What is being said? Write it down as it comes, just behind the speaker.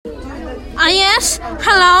Yes,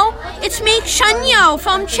 hello, it's me, Shen Yao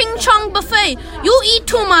from Ching Chong Buffet. You eat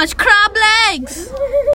too much crab legs.